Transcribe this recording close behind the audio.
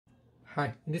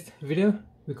Hi, in this video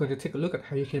we're going to take a look at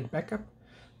how you can back up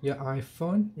your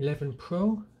iPhone 11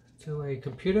 Pro to a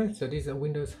computer. So these are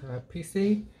Windows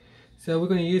PC. So we're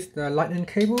going to use the lightning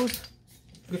cables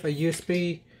with a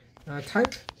USB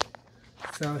type.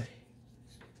 So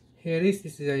here it is.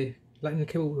 This is a lightning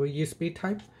cable with a USB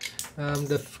type.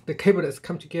 The cable that's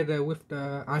come together with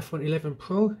the iPhone 11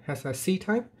 Pro has a C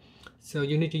type. So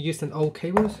you need to use an old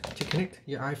cables to connect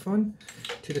your iPhone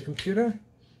to the computer.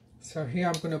 So here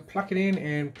I'm going to plug it in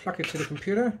and plug it to the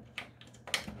computer.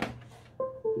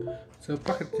 So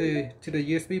plug it to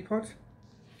the USB port.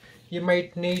 You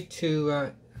might need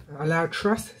to allow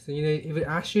trust. So if it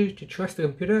asks you to trust the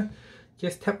computer,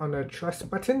 just tap on the trust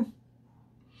button.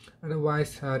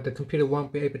 Otherwise the computer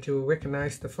won't be able to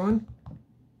recognize the phone.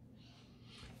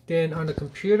 Then on the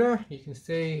computer you can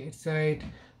see it said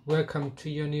welcome to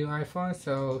your new iPhone.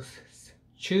 So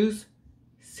choose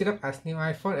set up as new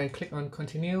iPhone and click on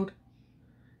continued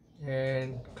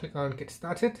and click on get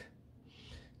started.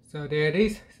 So there it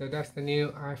is. So that's the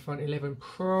new iPhone 11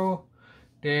 Pro.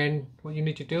 Then what you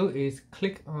need to do is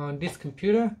click on this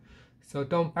computer. So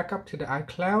don't back up to the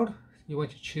iCloud. You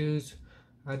want to choose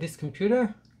this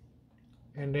computer,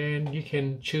 and then you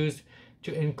can choose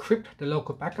to encrypt the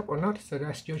local backup or not. So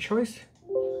that's your choice.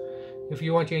 If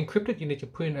you want to encrypt it, you need to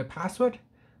put in a password.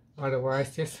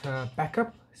 Otherwise just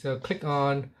backup. So click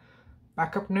on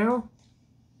backup now,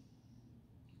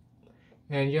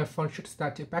 and your phone should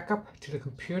start to back up to the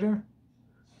computer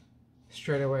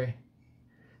straight away.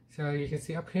 So you can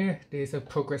see up here there's a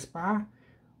progress bar.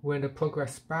 When the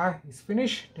progress bar is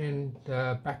finished, then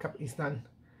the backup is done.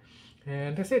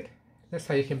 And that's it. That's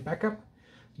how you can back up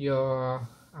your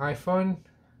iPhone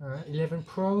 11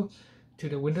 Pro to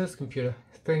the Windows computer.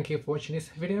 Thank you for watching this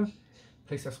video.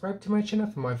 Please subscribe to my channel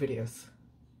for more videos.